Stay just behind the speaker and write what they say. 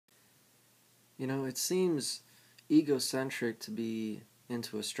It seems egocentric to be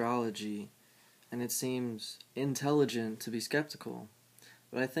into astrology, and it seems intelligent to be skeptical.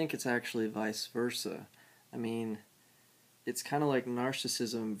 But I think it's actually vice versa. I mean, it's kind of like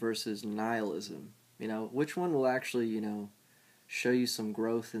narcissism versus nihilism. Which one will actually, show you some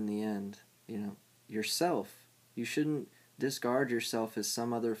growth in the end? Yourself. You shouldn't discard yourself as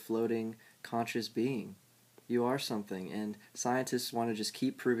some other floating conscious being. You are something, and scientists want to just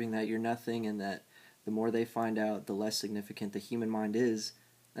keep proving that you're nothing, and that the more they find out, the less significant the human mind is,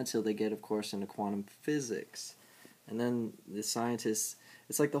 until they get, of course, into quantum physics. And then the scientists,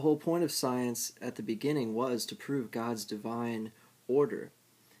 it's like the whole point of science at the beginning was to prove God's divine order.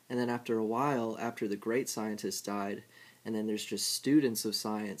 And then after a while, after the great scientists died, and then there's just students of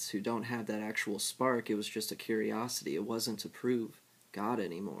science who don't have that actual spark, it was just a curiosity. It wasn't to prove God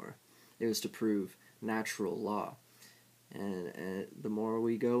anymore. It was to prove natural law. And the more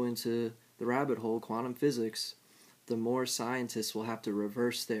we go into the rabbit hole, quantum physics, the more scientists will have to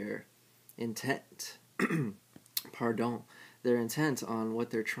reverse their intent, their intent on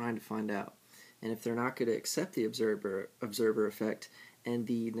what they're trying to find out. And if they're not going to accept the observer effect and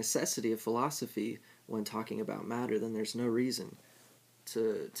the necessity of philosophy when talking about matter, then there's no reason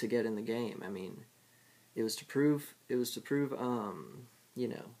to get in the game. I mean, it was to prove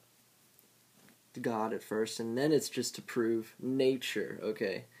God at first, and then it's just to prove nature,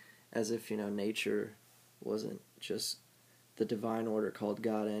 okay? As if, nature wasn't just the divine order called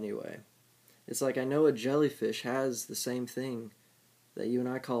God anyway. It's like, I know a jellyfish has the same thing that you and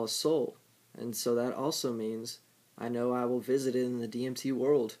I call a soul, and so that also means I know I will visit it in the DMT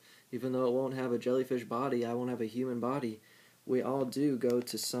world. Even though it won't have a jellyfish body, I won't have a human body. We all do go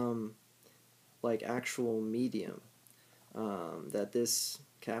to some, actual medium that this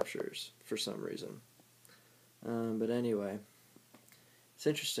captures for some reason. But anyway, it's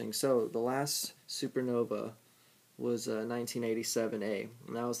interesting. So the last supernova was 1987A,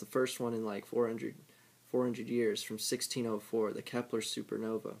 and that was the first one in 400 years, from 1604, the Kepler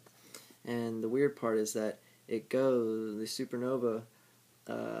supernova. And the weird part is that the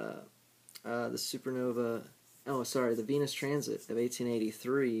Venus transit of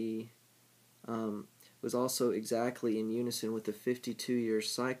 1883 was also exactly in unison with the 52-year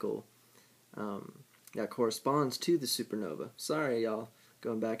cycle that corresponds to the supernova. Sorry, y'all,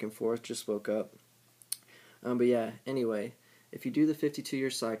 going back and forth, just woke up. But yeah, anyway, if you do the 52-year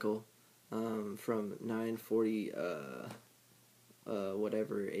cycle from 940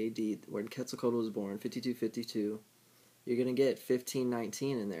 whatever AD, when Quetzalcoatl was born, 5252, you're going to get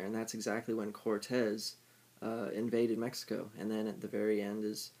 1519 in there, and that's exactly when Cortez invaded Mexico. And then at the very end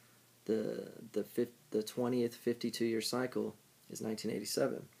is the 20th 52-year cycle is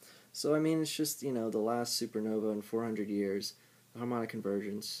 1987. So I mean, it's just, the last supernova in 400 years, the harmonic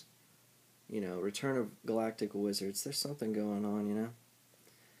convergence, return of galactic wizards. There's something going on,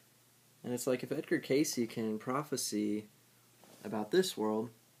 And it's like, if Edgar Cayce can prophesy about this world,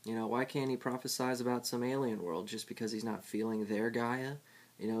 why can't he prophesize about some alien world just because he's not feeling their Gaia?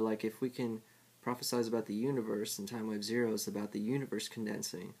 If we can prophesize about the universe in Time Wave Zeros, about the universe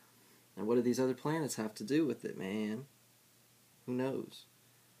condensing, and what do these other planets have to do with it, man? Who knows?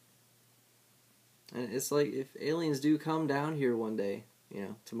 And it's like, if aliens do come down here one day,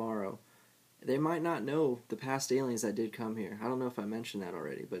 tomorrow, they might not know the past aliens that did come here. I don't know if I mentioned that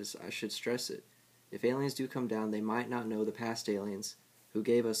already, but I should stress it. If aliens do come down, they might not know the past aliens who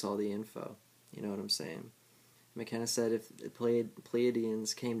gave us all the info. You know what I'm saying? McKenna said if the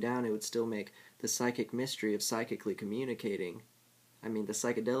Pleiadians came down, it would still make the psychic mystery of psychically communicating, the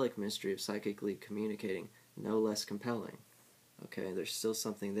psychedelic mystery of psychically communicating, no less compelling. Okay, there's still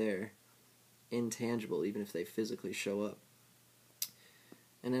something there, intangible, even if they physically show up.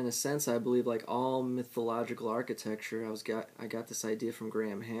 And in a sense, I believe, like all mythological architecture, I got this idea from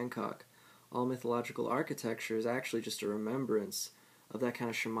Graham Hancock. All mythological architecture is actually just a remembrance of that kind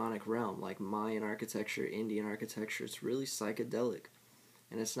of shamanic realm, like Mayan architecture, Indian architecture. It's really psychedelic.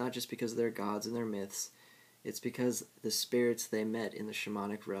 And it's not just because of their gods and their myths. It's because the spirits they met in the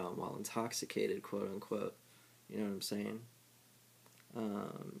shamanic realm while intoxicated, quote unquote. You know what I'm saying?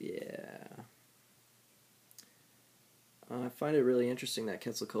 Yeah. I find it really interesting that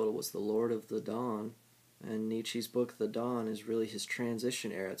Quetzalcoatl was the Lord of the Dawn, and Nietzsche's book The Dawn is really his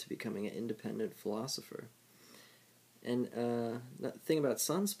transition era to becoming an independent philosopher. And the thing about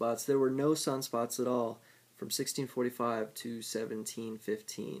sunspots, there were no sunspots at all from 1645 to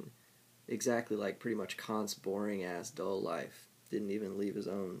 1715. Exactly like pretty much Kant's boring-ass dull life. Didn't even leave his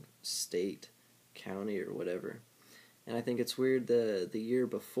own state, county, or whatever. And I think it's weird the year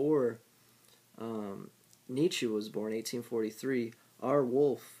before Nietzsche was born, 1843, our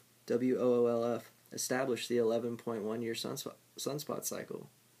wolf WOOLF, established the 11.1 year sunspot cycle,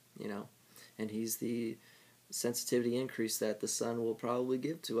 you know, and he's the sensitivity increase that the sun will probably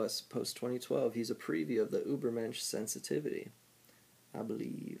give to us post 2012. He's a preview of the Ubermensch sensitivity. I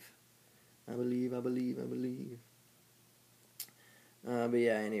believe. But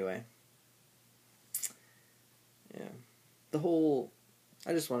yeah, anyway. Yeah. I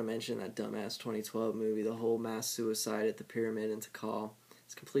just want to mention that dumbass 2012 movie, the whole mass suicide at the pyramid in Tikal.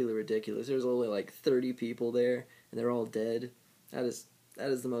 It's completely ridiculous. There's only like 30 people there, and they're all dead. That is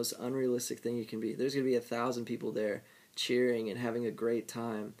the most unrealistic thing you can be. There's going to be 1,000 people there cheering and having a great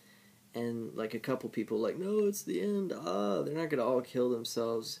time, and like a couple people like, no, it's the end. They're not going to all kill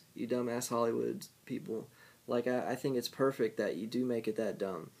themselves, you dumbass Hollywood people. Like, I think it's perfect that you do make it that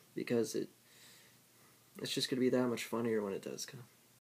dumb, because it's just going to be that much funnier when it does come.